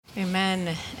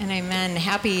Amen and amen.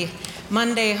 Happy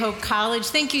Monday, Hope College.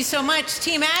 Thank you so much,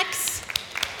 Team X.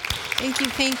 Thank you,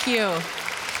 thank you.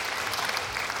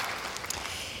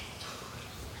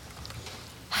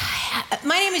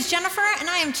 My name is Jennifer, and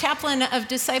I am chaplain of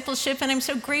discipleship, and I'm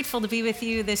so grateful to be with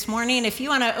you this morning. If you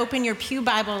want to open your pew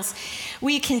Bibles,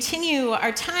 we continue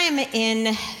our time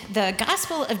in the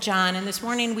Gospel of John, and this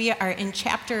morning we are in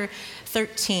chapter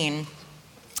 13.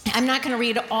 I'm not going to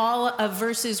read all of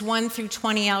verses 1 through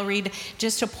 20. I'll read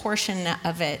just a portion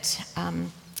of it.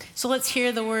 So let's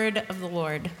hear the word of the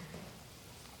Lord.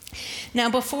 Now,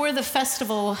 before the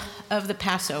festival of the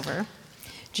Passover,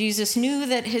 Jesus knew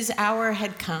that his hour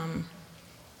had come,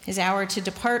 his hour to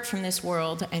depart from this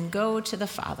world and go to the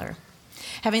Father.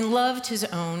 Having loved his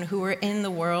own who were in the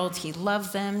world, he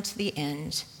loved them to the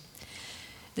end.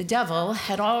 The devil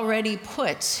had already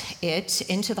put it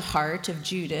into the heart of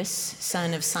Judas,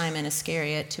 son of Simon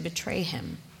Iscariot, to betray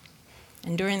him.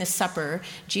 And during the supper,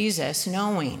 Jesus,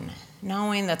 knowing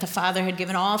that the Father had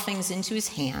given all things into his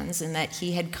hands and that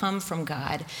he had come from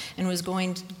God and was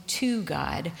going to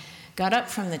God, got up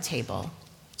from the table,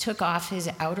 took off his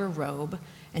outer robe,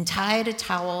 and tied a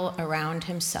towel around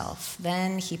himself.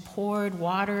 Then he poured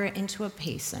water into a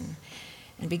basin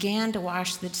and began to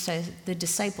wash the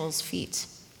disciples' feet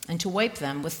and to wipe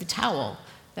them with the towel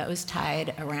that was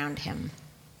tied around him.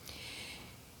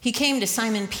 He came to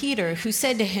Simon Peter, who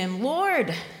said to him,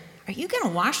 "Lord, are you going to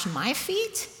wash my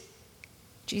feet?"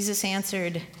 Jesus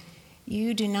answered,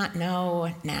 "You do not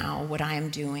know now what I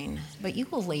am doing, but you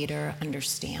will later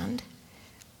understand."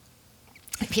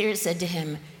 Peter said to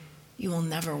him, "You will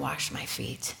never wash my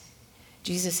feet."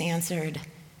 Jesus answered,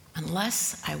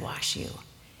 "Unless I wash you,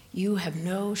 you have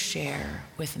no share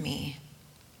with me."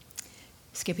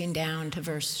 Skipping down to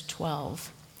verse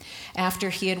 12.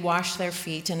 After he had washed their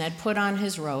feet and had put on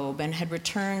his robe and had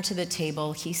returned to the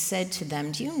table, he said to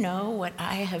them, "Do you know what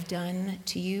I have done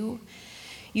to you?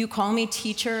 You call me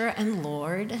teacher and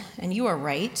Lord, and you are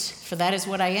right, for that is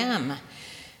what I am.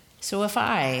 So if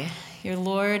I, your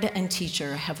Lord and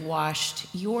teacher, have washed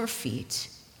your feet,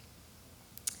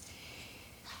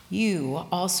 you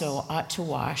also ought to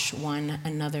wash one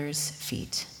another's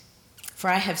feet. For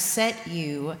I have set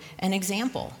you an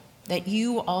example, that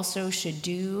you also should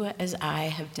do as I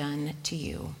have done to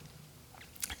you."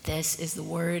 This is the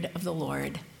word of the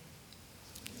Lord.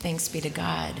 Thanks be to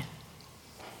God.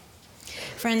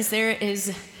 Friends, there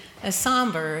is a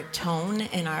somber tone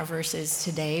in our verses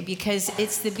today because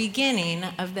it's the beginning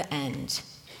of the end.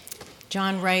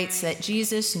 John writes that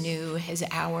Jesus knew his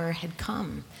hour had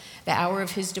come, the hour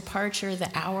of his departure, the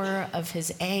hour of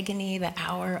his agony, the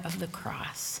hour of the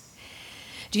cross.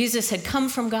 Jesus had come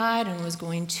from God and was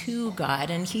going to God,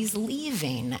 and he's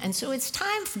leaving. And so it's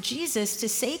time for Jesus to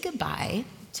say goodbye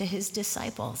to his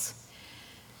disciples.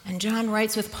 And John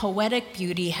writes with poetic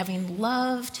beauty, having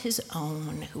loved his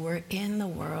own who were in the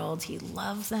world, he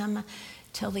loved them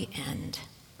till the end.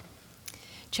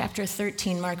 Chapter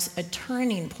 13 marks a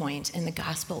turning point in the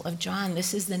Gospel of John.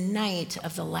 This is the night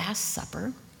of the Last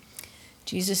Supper.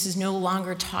 Jesus is no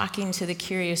longer talking to the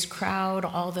curious crowd,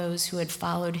 all those who had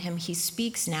followed him. He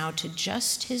speaks now to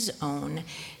just his own,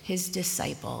 his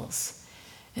disciples.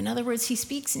 In other words, he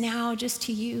speaks now just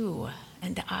to you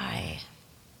and I.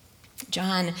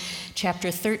 John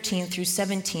chapter 13 through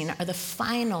 17 are the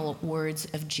final words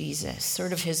of Jesus,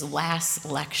 sort of his last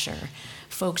lecture.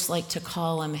 Folks like to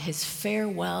call him his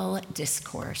farewell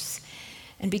discourse.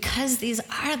 And because these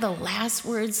are the last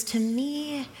words, to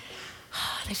me,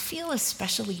 they feel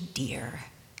especially dear.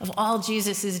 Of all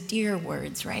Jesus's dear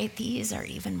words, right? These are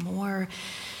even more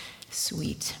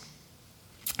sweet.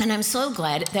 And I'm so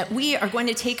glad that we are going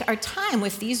to take our time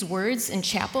with these words in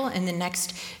chapel in the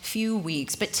next few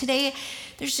weeks. But today,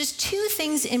 there's just two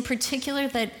things in particular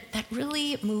that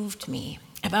really moved me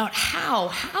about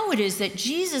how it is that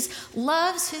Jesus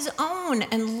loves his own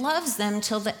and loves them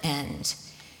till the end.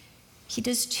 He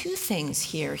does two things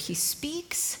here. He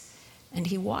speaks and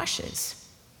he washes.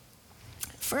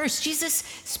 First, Jesus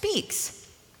speaks.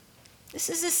 This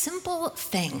is a simple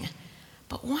thing,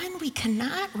 but one we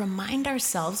cannot remind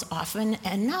ourselves often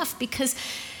enough because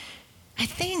I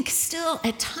think still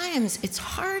at times it's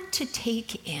hard to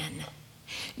take in.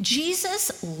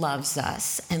 Jesus loves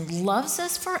us and loves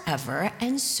us forever,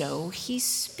 and so he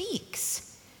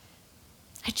speaks.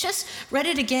 I just read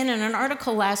it again in an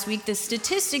article last week, the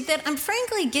statistic that I'm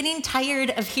frankly getting tired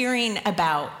of hearing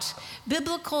about: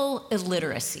 biblical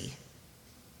illiteracy.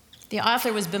 The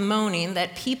author was bemoaning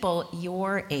that people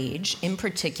your age in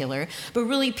particular, but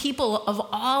really people of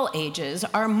all ages,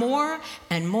 are more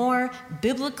and more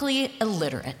biblically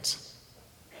illiterate.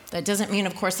 That doesn't mean,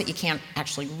 of course, that you can't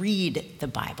actually read the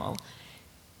Bible.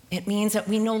 It means that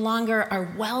we no longer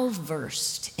are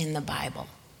well-versed in the Bible.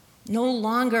 No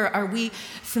longer are we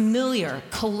familiar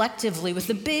collectively with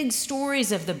the big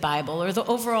stories of the Bible or the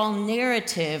overall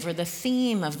narrative or the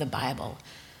theme of the Bible.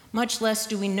 Much less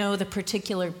do we know the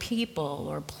particular people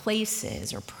or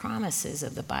places or promises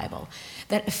of the Bible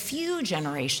that a few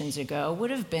generations ago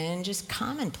would have been just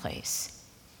commonplace.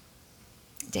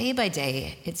 Day by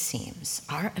day, it seems,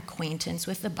 our acquaintance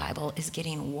with the Bible is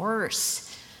getting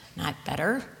worse, not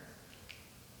better.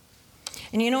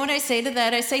 And you know what I say to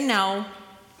that? I say no.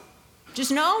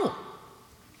 Just no.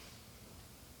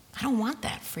 I don't want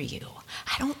that for you.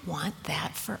 I don't want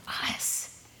that for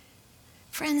us.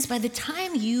 Friends, by the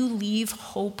time you leave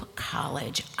Hope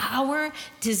College, our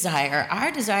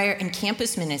desire in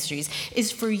campus ministries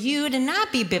is for you to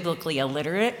not be biblically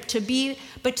illiterate,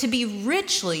 but to be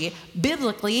richly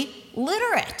biblically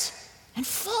literate and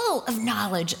full of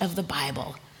knowledge of the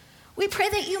Bible. We pray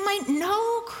that you might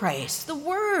know Christ, the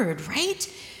Word,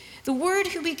 right? The Word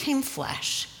who became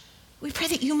flesh. We pray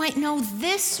that you might know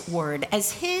this Word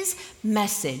as His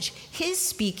message, His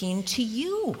speaking to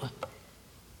you.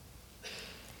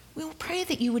 We will pray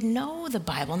that you would know the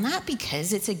Bible, not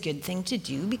because it's a good thing to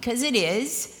do, because it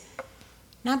is.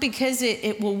 Not because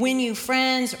it will win you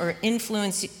friends or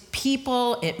influence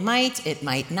people. It might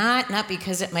not. Not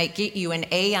because it might get you an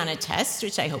A on a test,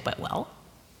 which I hope it will.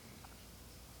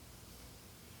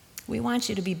 We want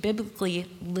you to be biblically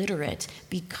literate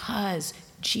because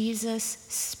Jesus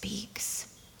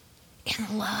speaks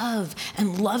in love,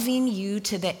 and loving you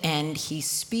to the end, He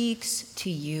speaks to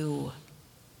you.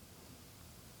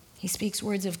 He speaks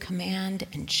words of command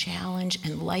and challenge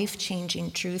and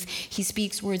life-changing truth. He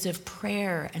speaks words of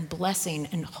prayer and blessing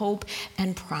and hope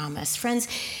and promise. Friends,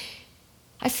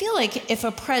 I feel like if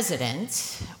a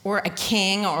president or a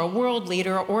king or a world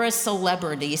leader or a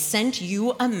celebrity sent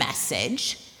you a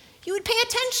message, you would pay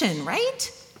attention,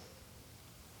 right?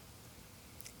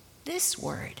 This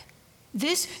word,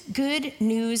 this good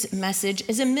news message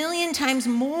is 1,000,000 times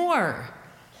more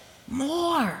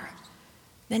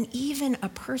than even a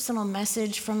personal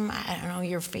message from,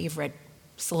 your favorite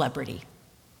celebrity.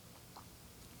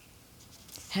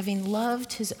 Having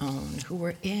loved His own who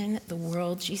were in the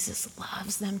world, Jesus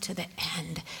loves them to the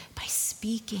end by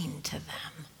speaking to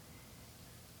them.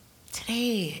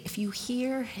 Today, if you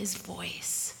hear His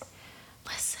voice,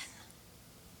 listen.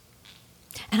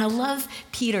 And I love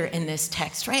Peter in this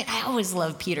text, right? I always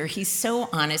love Peter. He's so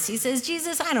honest. He says,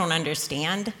 Jesus, I don't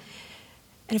understand.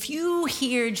 And if you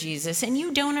hear Jesus and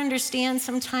you don't understand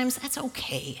sometimes, that's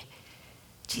okay.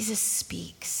 Jesus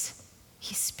speaks.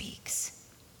 He speaks.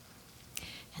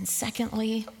 And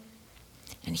secondly,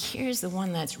 and here's the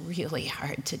one that's really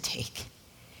hard to take,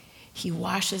 He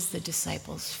washes the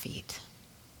disciples' feet.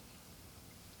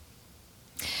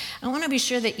 I want to be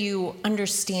sure that you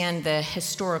understand the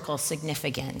historical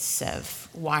significance of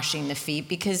washing the feet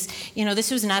because, this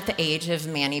was not the age of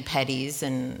mani-pedis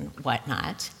and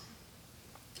whatnot.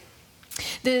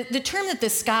 The term that the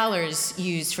scholars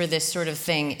use for this sort of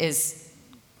thing is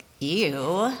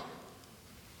ew,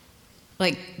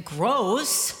 like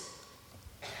gross.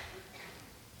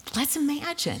 Let's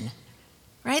imagine,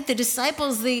 right? The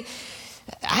disciples,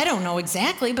 I don't know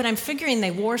exactly, but I'm figuring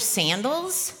they wore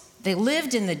sandals. They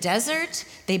lived in the desert.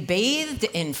 They bathed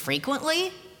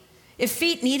infrequently. If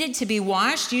feet needed to be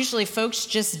washed, usually folks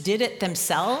just did it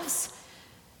themselves.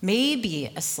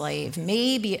 Maybe a slave,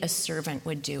 maybe a servant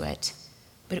would do it.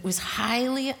 But it was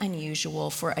highly unusual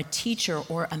for a teacher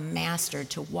or a master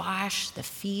to wash the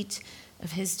feet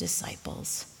of his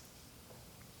disciples.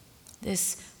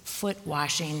 This foot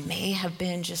washing may have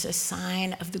been just a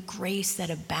sign of the grace that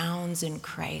abounds in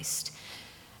Christ.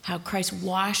 How Christ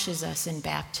washes us in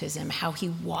baptism, how He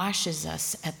washes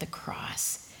us at the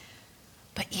cross.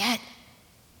 But yet,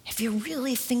 if you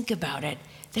really think about it,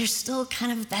 there's still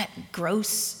kind of that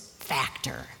gross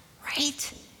factor,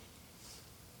 right?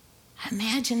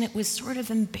 Imagine it was sort of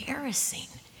embarrassing.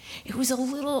 It was a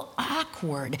little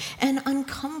awkward and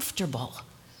uncomfortable.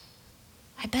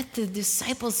 I bet the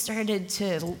disciples started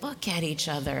to look at each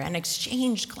other and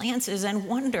exchange glances and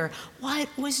wonder, what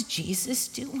was Jesus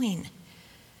doing?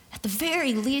 At the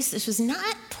very least, this was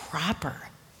not proper.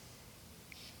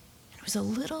 It was a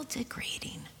little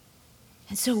degrading.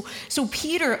 And so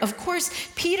Peter, of course,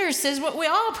 Peter says what we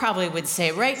all probably would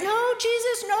say, right? No,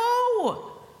 Jesus,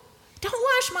 no. Don't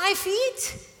wash my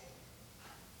feet.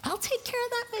 I'll take care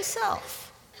of that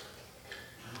myself.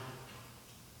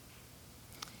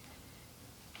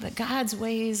 But God's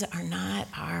ways are not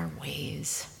our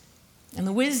ways. And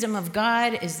the wisdom of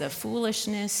God is the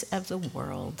foolishness of the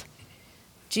world.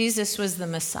 Jesus was the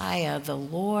Messiah, the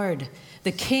Lord,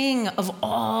 the King of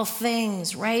all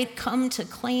things, right? Come to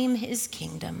claim his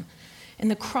kingdom. In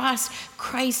the cross,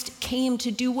 Christ came to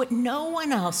do what no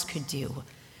one else could do: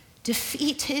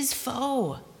 defeat his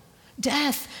foe.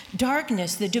 Death,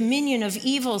 darkness, the dominion of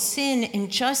evil, sin,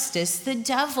 injustice, the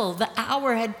devil. The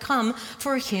hour had come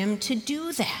for him to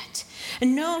do that.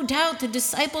 And no doubt the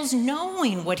disciples,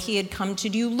 knowing what he had come to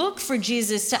do, look for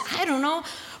Jesus to,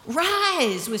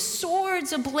 rise with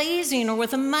swords ablazing or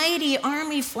with a mighty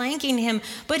army flanking him.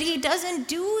 But he doesn't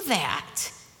do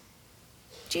that.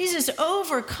 Jesus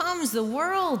overcomes the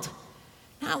world,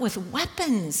 not with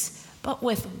weapons, but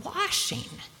with washing.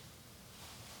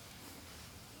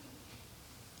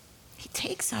 He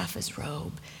takes off his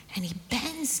robe and he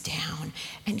bends down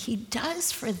and he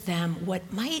does for them what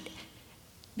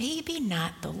maybe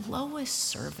not the lowest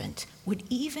servant would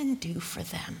even do for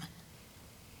them.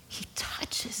 He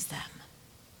touches them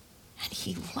and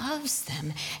he loves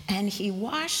them and he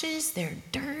washes their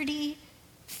dirty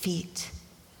feet.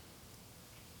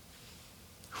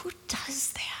 Who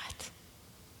does that?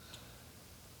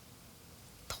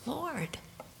 The Lord.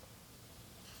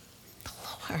 The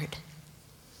Lord.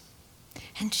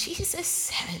 And Jesus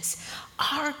says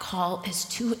our call is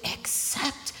to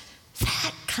accept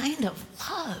that kind of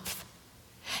love.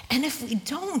 And if we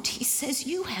don't, he says,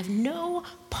 you have no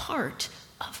part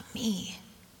of me.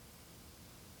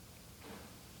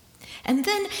 And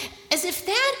then, as if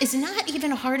that is not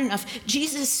even hard enough,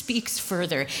 Jesus speaks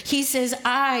further. He says,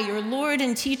 I, your Lord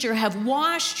and teacher, have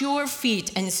washed your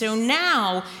feet, and so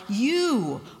now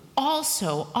you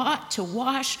also ought to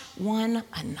wash one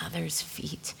another's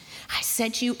feet. I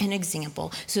set you an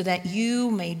example so that you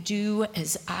may do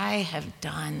as I have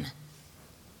done.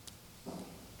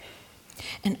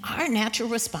 And our natural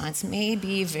response may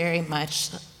be very much,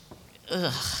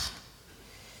 ugh.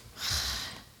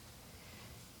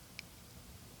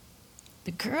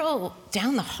 The girl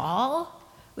down the hall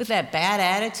with that bad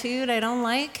attitude I don't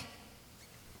like,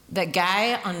 that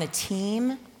guy on the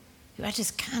team who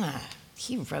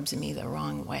he rubs me the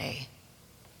wrong way.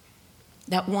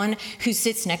 That one who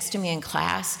sits next to me in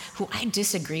class, who I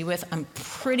disagree with on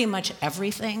pretty much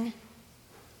everything.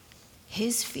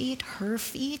 His feet, her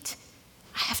feet,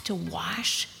 I have to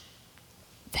wash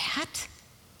that.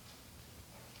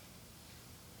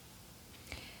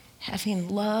 Having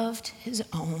loved his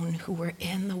own who were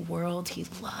in the world, he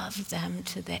loved them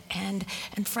to the end.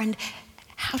 And friend,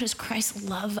 how does Christ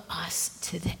love us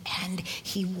to the end?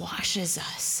 He washes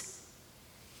us.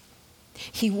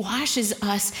 He washes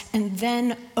us, and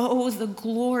then, oh, the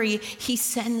glory, he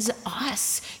sends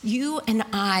us, you and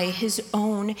I, his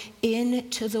own,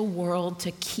 into the world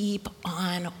to keep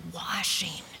on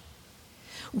washing.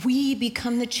 We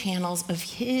become the channels of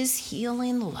his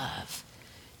healing love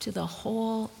to the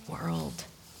whole world.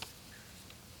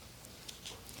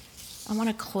 I want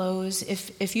to close.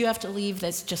 If you have to leave,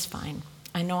 that's just fine.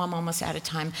 I know I'm almost out of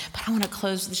time, but I want to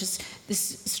close just this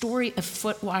story of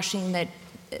foot washing that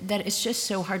is just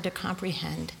so hard to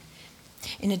comprehend.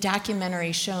 In a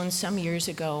documentary shown some years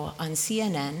ago on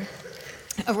CNN,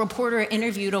 a reporter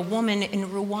interviewed a woman in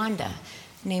Rwanda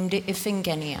named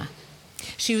Ifingenia.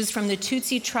 She was from the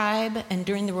Tutsi tribe, and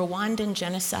during the Rwandan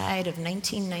genocide of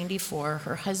 1994,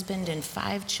 her husband and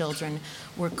 5 children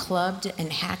were clubbed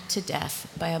and hacked to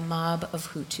death by a mob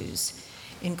of Hutus,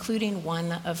 including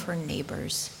one of her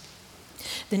neighbors.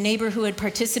 The neighbor who had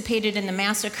participated in the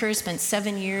massacre spent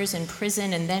 7 years in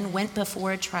prison and then went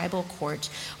before a tribal court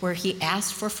where he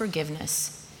asked for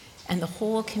forgiveness, and the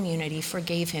whole community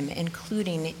forgave him,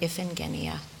 including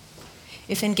Ifingenia.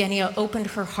 Ifingenia opened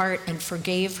her heart and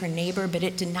forgave her neighbor, but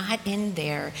it did not end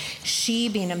there. She,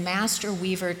 being a master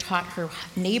weaver, taught her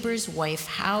neighbor's wife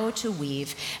how to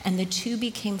weave, and the two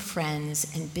became friends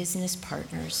and business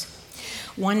partners.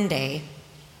 One day,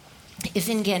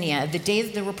 Ifingenia, the day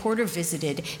that the reporter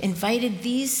visited, invited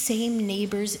these same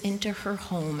neighbors into her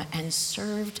home and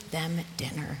served them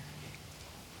dinner.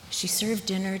 She served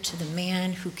dinner to the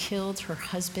man who killed her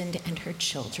husband and her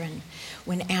children.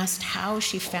 When asked how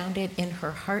she found it in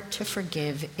her heart to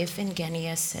forgive,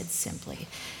 Ifingenia said simply,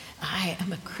 I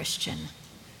am a Christian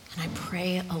and I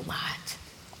pray a lot.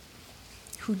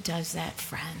 Who does that,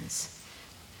 friends?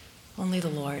 Only the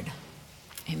Lord.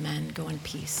 Amen. Go in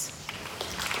peace.